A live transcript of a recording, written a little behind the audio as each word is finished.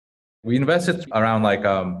We invested around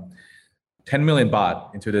 10 million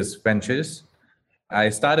baht into this ventures. I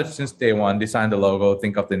started since day one, designed the logo,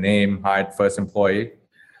 think of the name, hired first employee.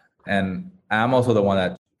 And I'm also the one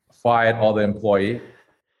that fired all the employee.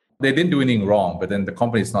 They didn't do anything wrong, but then the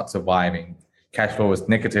company is not surviving. Cash flow was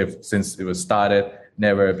negative since it was started,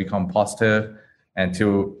 never become positive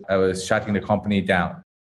until I was shutting the company down.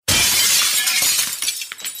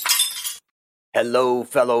 Hello,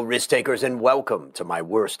 fellow risk takers, and welcome to my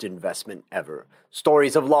worst investment ever.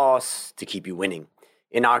 Stories of loss to keep you winning.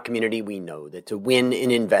 In our community, we know that to win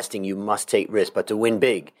in investing, you must take risk, but to win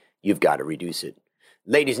big, you've got to reduce it.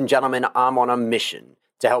 Ladies and gentlemen, I'm on a mission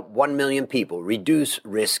to help 1 million people reduce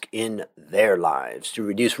risk in their lives. To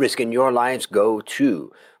reduce risk in your lives, go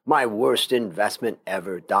to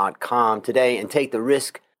myworstinvestmentever.com today and take the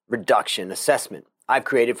risk reduction assessment I've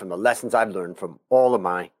created from the lessons I've learned from all of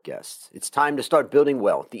my guests. It's time to start building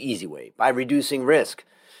wealth the easy way by reducing risk.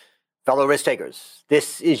 Fellow risk takers,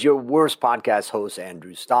 this is your worst podcast host,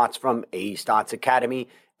 Andrew Stotz from A Stotz Academy,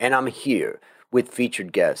 and I'm here with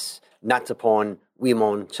featured guests, Natapon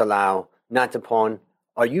Wimon Chalao. Natapon,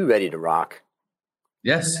 are you ready to rock?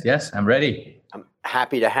 Yes, I'm ready. I'm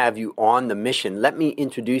happy to have you on the mission. Let me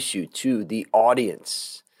introduce you to the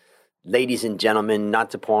audience. Ladies and gentlemen,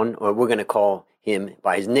 Natapon, or we're going to call him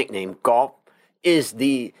by his nickname, Golf, is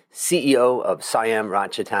the CEO of Siam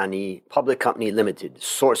Ratchathani Public Company Limited,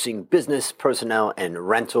 sourcing business, personnel, and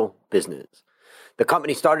rental business. The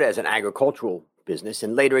company started as an agricultural business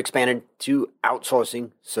and later expanded to outsourcing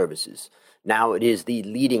services. Now it is the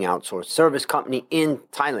leading outsourced service company in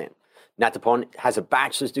Thailand. Natapon has a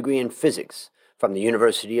bachelor's degree in physics from the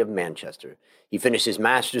University of Manchester. He finished his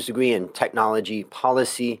master's degree in technology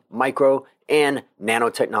policy, micro, and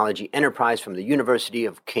nanotechnology enterprise from the University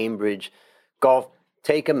of Cambridge. Golf,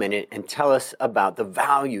 take a minute and tell us about the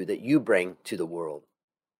value that you bring to the world.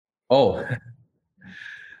 Oh,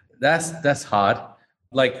 that's hard.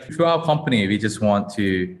 Through our company, we just want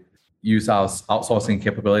to use our outsourcing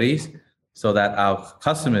capabilities so that our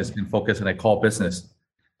customers can focus on their core business.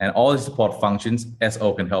 And all the support functions,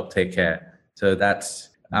 SO can help take care. So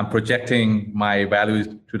I'm projecting my values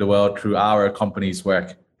to the world through our company's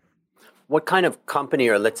work. What kind of company,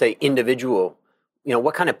 or let's say individual,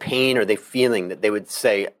 what kind of pain are they feeling that they would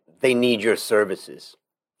say they need your services?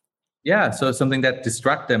 Yeah, so something that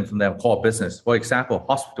distracts them from their core business. For example,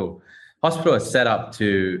 hospital. Hospital is set up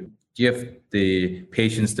to give the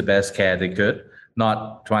patients the best care they could,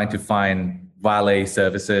 not trying to find valet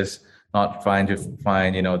services, not trying to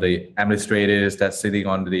find, the administrators that's sitting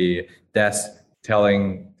on the desk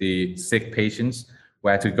telling the sick patients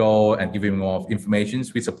where to go and giving more information.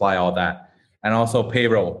 We supply all that. And also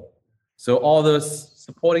payroll. So all those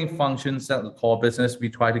supporting functions that the core business, we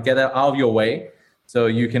try to get that out of your way so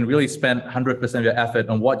you can really spend 100% of your effort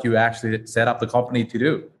on what you actually set up the company to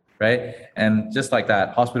do, right? And just like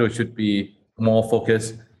that, hospital should be more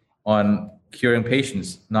focused on curing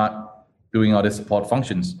patients, not doing all the support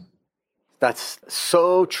functions. That's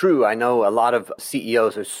so true. I know a lot of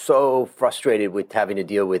CEOs are so frustrated with having to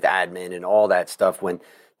deal with admin and all that stuff when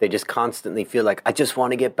they just constantly feel like, I just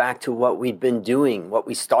want to get back to what we've been doing, what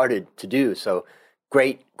we started to do. So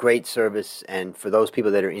great service. And for those people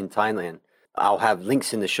that are in Thailand, I'll have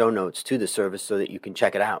links in the show notes to the service so that you can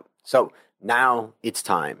check it out. So now it's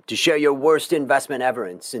time to share your worst investment ever.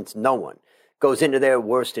 And since no one goes into their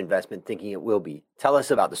worst investment thinking it will be, tell us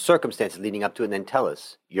about the circumstances leading up to it and then tell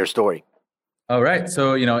us your story. All right.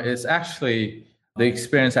 So, it's actually the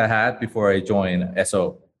experience I had before I joined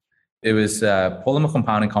SO. It was a polymer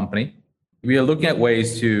compounding company. We are looking at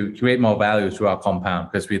ways to create more value through our compound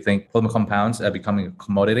because we think polymer compounds are becoming a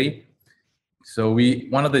commodity. So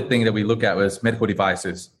one of the things that we look at was medical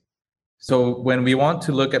devices. So when we want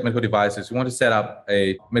to look at medical devices, we want to set up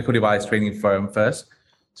a medical device training firm first.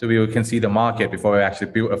 So we can see the market before we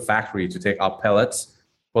actually build a factory to take our pellets,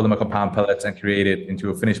 polymer compound pellets, and create it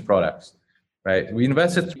into a finished product. Right. We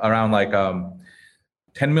invested around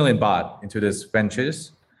 10 million baht into this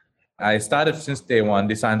ventures. I started since day one,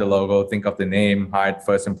 designed the logo, think of the name, hired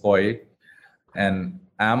first employee. And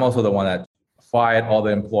I'm also the one that fired all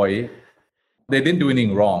the employee. They didn't do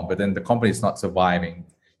anything wrong, but then the company is not surviving.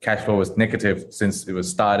 Cash flow was negative since it was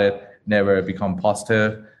started, never become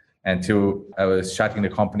positive until I was shutting the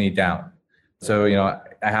company down. So,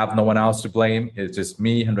 I have no one else to blame. It's just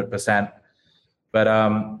me 100%. But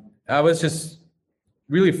I was just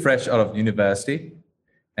really fresh out of university,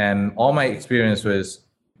 and all my experience was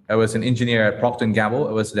I was an engineer at Procter & Gamble.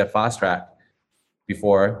 I was their fast track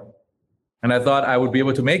before, and I thought I would be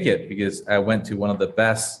able to make it because I went to one of the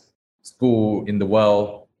best school in the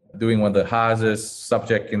world, doing one of the hardest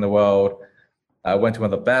subject in the world, I went to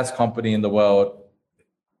one of the best company in the world,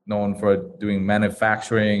 known for doing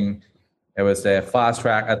manufacturing. It was a fast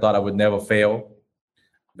track. I thought I would never fail.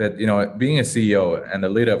 But being a CEO and a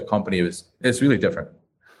leader of a company is really different.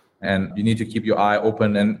 And you need to keep your eye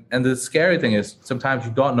open. And the scary thing is sometimes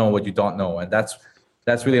you don't know what you don't know. And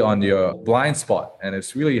that's really on your blind spot. And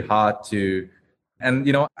it's really hard to, and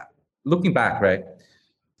looking back, right?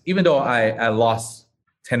 Even though I lost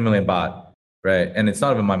 10 million baht, right? And it's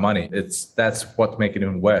not even my money. That's what makes it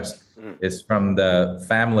even worse. It's from the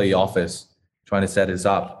family office trying to set this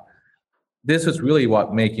up. This was really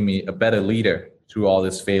what making me a better leader through all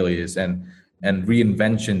these failures and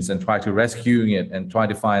reinventions and try to rescuing it and trying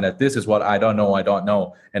to find that this is what I don't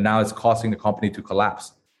know. And now it's causing the company to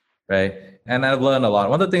collapse, right? And I've learned a lot.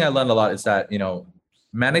 One of the things I learned a lot is that,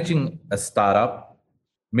 managing a startup,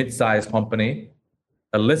 mid-sized company,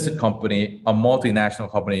 a listed company, a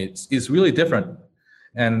multinational company is really different.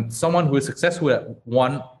 And someone who is successful at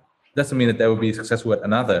one doesn't mean that they will be successful at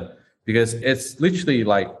another, because it's literally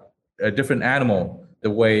like a different animal. The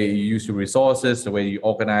way you use your resources, the way you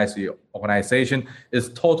organize your organization is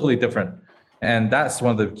totally different. And that's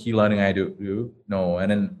one of the key learning I do know.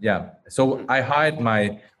 And then, so I hired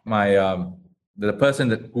the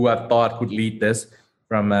person who I thought could lead this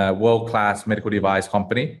from a world-class medical device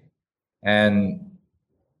company. And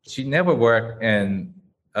she never worked in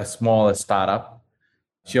a smaller startup.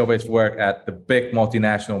 She always worked at the big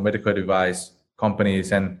multinational medical device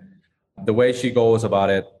companies. And the way she goes about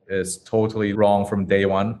it is totally wrong from day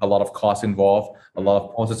one. A lot of costs involved, a lot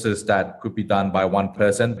of processes that could be done by one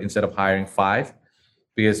person instead of hiring 5.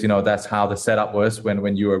 Because that's how the setup was.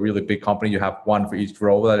 When you're a really big company, you have one for each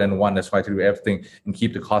role, rather than one that's trying to do everything and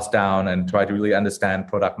keep the cost down and try to really understand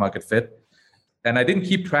product market fit. And I didn't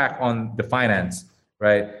keep track on the finance,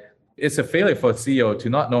 right? It's a failure for a CEO to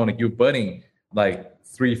not know that you're burning like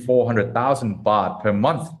 300,000-400,000 baht per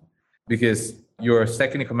month, because your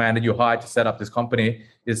second in command that you hired to set up this company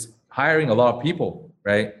is hiring a lot of people,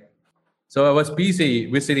 right? So I was busy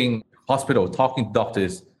visiting hospital, talking to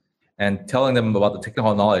doctors and telling them about the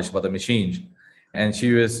technical knowledge about the machines. And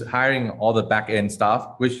she was hiring all the back end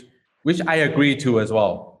staff, which I agree to as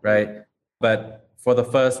well, right? But for the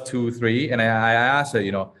first 2, 3, and I asked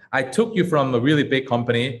her, I took you from a really big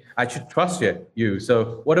company. I should trust you.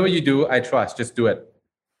 So whatever you do, I trust, just do it,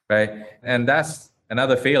 right? And that's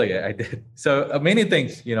another failure I did. So many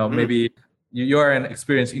things, maybe you're an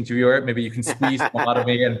experienced interviewer. Maybe you can squeeze more out of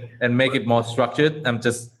me and make it more structured.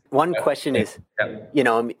 One question is,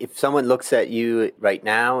 if someone looks at you right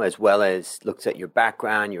now, as well as looks at your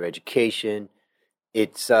background, your education,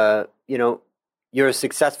 it's, you're a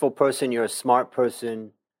successful person, you're a smart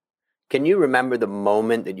person. Can you remember the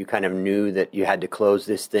moment that you kind of knew that you had to close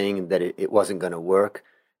this thing, that it wasn't going to work?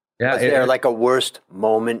 Yeah. Was there like a worst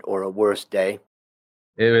moment or a worst day?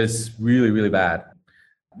 It was really, really bad.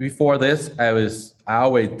 Before this, I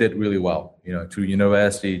always did really well, through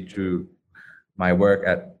university, through my work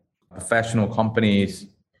at professional companies,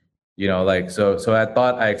 so I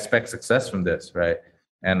thought I expect success from this, right?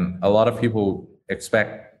 And a lot of people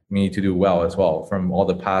expect me to do well as well from all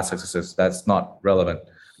the past successes. That's not relevant.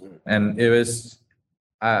 And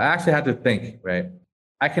I actually had to think, right?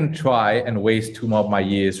 I can try and waste 2 more of my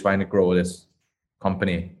years trying to grow this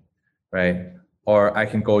company, right? Or I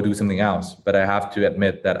can go do something else. But I have to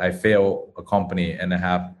admit that I fail a company, and I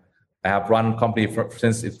have run a company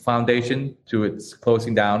since its foundation to its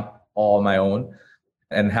closing down all on my own,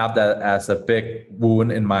 and have that as a big wound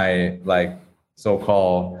in my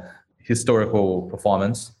so-called historical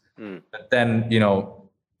performance. But then,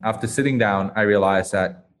 after sitting down, I realized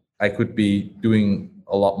that I could be doing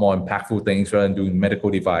a lot more impactful things rather than doing medical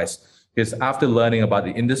device. Because after learning about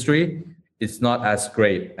the industry, it's not as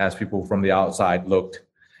great as people from the outside looked.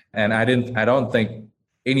 And I don't think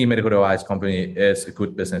any medical device company is a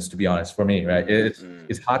good business, to be honest, for me, right?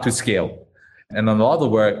 It's hard to scale. And a lot of the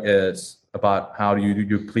work is about how do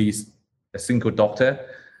you please a single doctor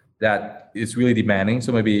that is really demanding.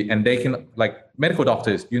 So and they can, like medical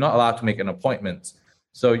doctors, you're not allowed to make an appointment.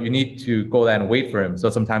 So you need to go there and wait for him. So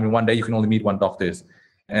sometimes in one day you can only meet one doctor,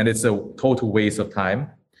 and it's a total waste of time.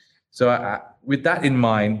 So with that in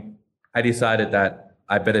mind, I decided that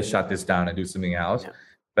I better shut this down and do something else. Yeah.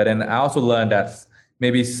 But then I also learned that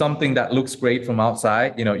maybe something that looks great from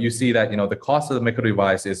outside, you see that, the cost of the medical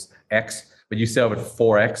device is X, but you sell it at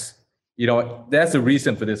 4X. There's a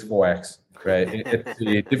reason for this 4X, right? It's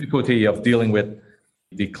the difficulty of dealing with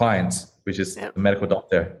the clients, which is the medical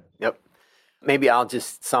doctor. Yep. Maybe I'll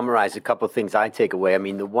just summarize a couple of things I take away. I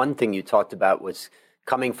mean, the one thing you talked about was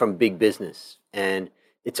coming from big business, and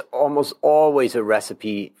it's almost always a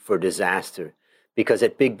recipe for disaster. because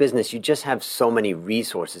at big business, you just have so many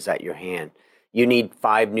resources at your hand. You need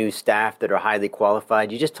 5 new staff that are highly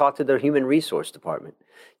qualified. You just talk to their human resource department.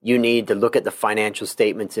 You need to look at the financial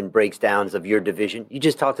statements and breakdowns of your division. You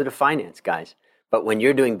just talk to the finance guys. But when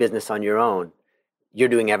you're doing business on your own, you're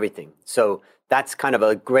doing everything. So that's kind of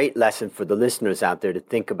a great lesson for the listeners out there to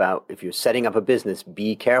think about. If you're setting up a business,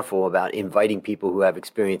 be careful about inviting people who have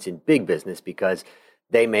experience in big business, because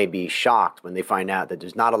they may be shocked when they find out that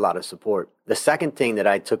there's not a lot of support. The second thing that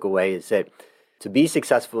I took away is that to be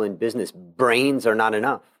successful in business, brains are not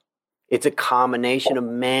enough. It's a combination of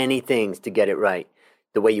many things to get it right.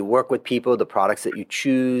 The way you work with people, the products that you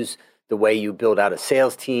choose, the way you build out a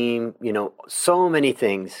sales team, so many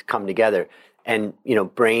things come together. And,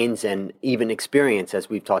 brains and even experience, as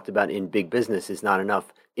we've talked about in big business, is not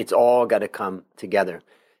enough. It's all got to come together.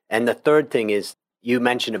 And the third thing is, you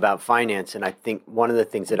mentioned about finance, and I think one of the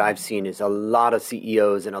things that I've seen is a lot of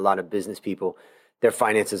CEOs and a lot of business people, their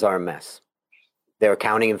finances are a mess. Their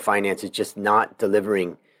accounting and finance is just not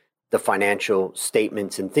delivering the financial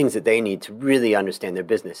statements and things that they need to really understand their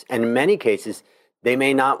business. And in many cases, they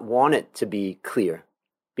may not want it to be clear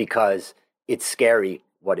because it's scary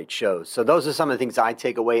what it shows. So those are some of the things I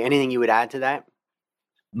take away. Anything you would add to that?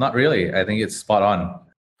 Not really. I think it's spot on.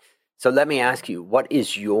 So let me ask you, what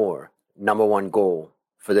is your number one goal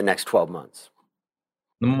for the next 12 months?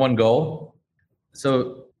 Number one goal.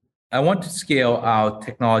 So I want to scale our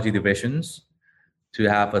technology divisions to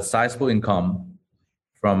have a sizable income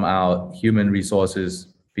from our human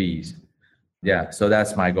resources fees. Yeah, so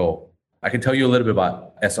that's my goal. I can tell you a little bit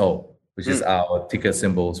about SO, which is our ticker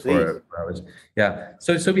symbols for yeah.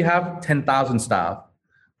 So we have 10,000 staff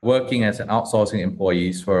working as an outsourcing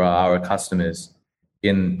employees for our customers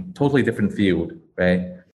in totally different field,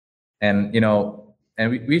 right? And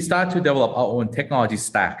we start to develop our own technology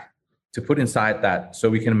stack to put inside that so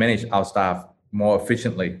we can manage our staff more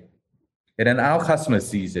efficiently. And then our customers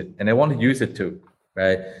sees it and they want to use it too,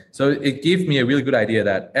 right? So it gives me a really good idea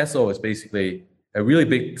that SO is basically a really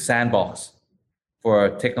big sandbox for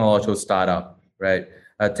a technological startup, right?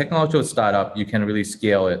 A technological startup, you can really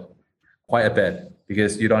scale it quite a bit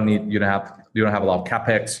because you don't have a lot of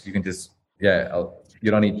capex. You can just you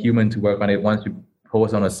don't need human to work on it. Once you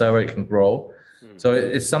post on a server, it can grow. So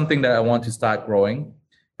it's something that I want to start growing.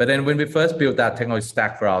 But then when we first built that technology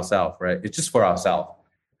stack for ourselves, right? It's just for ourselves.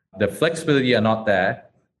 The flexibility are not there.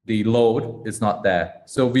 The load is not there.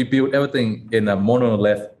 So we built everything in a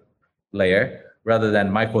monolith layer rather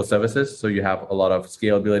than microservices. So you have a lot of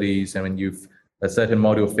scalabilities, and when a certain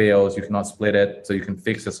module fails, you cannot split it. So you can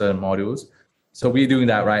fix the certain modules. So we're doing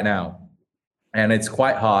that right now. And it's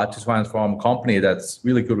quite hard to transform a company that's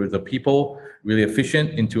really good with the people, really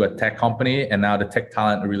efficient, into a tech company. And now the tech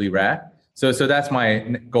talent are really rare. So that's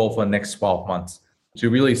my goal for the next 12 months, to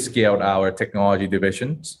really scale our technology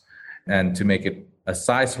divisions and to make it a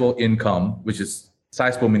sizable income, which is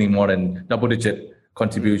sizable meaning more than double-digit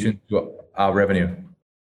contribution to our revenue.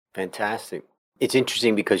 Fantastic. It's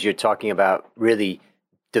interesting because you're talking about really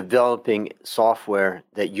developing software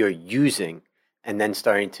that you're using and then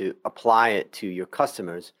starting to apply it to your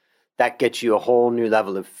customers. That gets you a whole new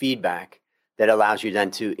level of feedback that allows you then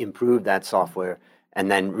to improve that software and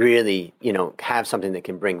then really, have something that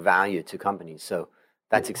can bring value to companies. So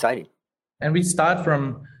that's exciting. And we start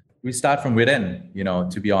from within,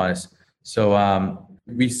 to be honest. So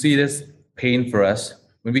we see this pain for us.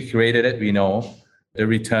 When we created it, we know the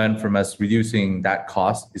return from us reducing that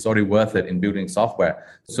cost is already worth it in building software.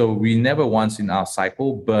 So we never once in our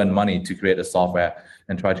cycle burn money to create a software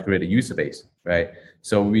and try to create a user base, right?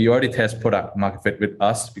 So we already test product market fit with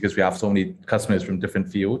us because we have so many customers from different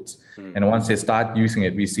fields. And once they start using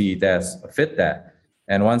it, we see there's a fit there.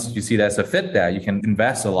 And once you see there's a fit there, you can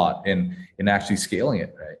invest a lot in actually scaling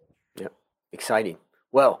it, right? Yeah, exciting.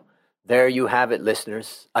 Well, there you have it,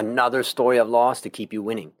 listeners. Another story of loss to keep you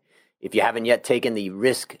winning. If you haven't yet taken the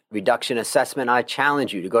risk reduction assessment, I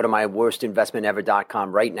challenge you to go to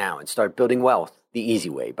myworstinvestmentever.com right now and start building wealth the easy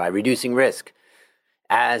way by reducing risk.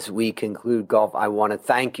 As we conclude, Gulf, I want to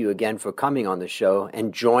thank you again for coming on the show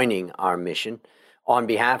and joining our mission. On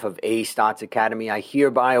behalf of A Stotz Academy, I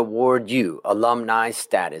hereby award you alumni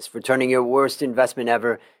status for turning your worst investment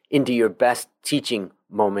ever into your best teaching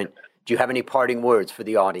moment. Do you have any parting words for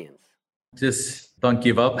the audience? Just don't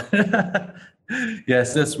give up.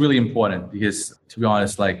 Yes, that's really important because, to be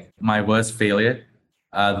honest, like my worst failure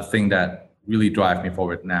are the thing that really drive me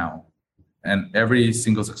forward now. And every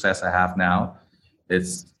single success I have now,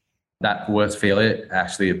 it's that worst failure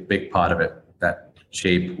actually a big part of it that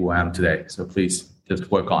shape who I am today. So please just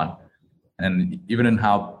work on. And even in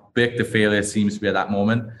how big the failure seems to be at that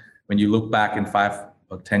moment, when you look back in 5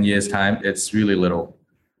 or 10 years time, it's really little.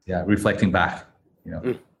 Yeah, reflecting back,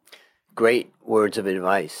 Great words of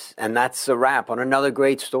advice. And that's a wrap on another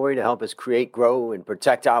great story to help us create, grow, and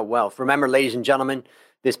protect our wealth. Remember, ladies and gentlemen,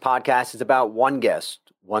 this podcast is about one guest,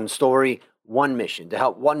 one story, one mission to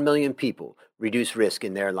help 1 million people reduce risk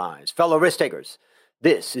in their lives. Fellow risk takers,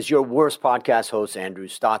 this is your worst podcast host, Andrew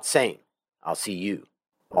Stott, saying, I'll see you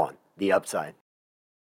on the upside.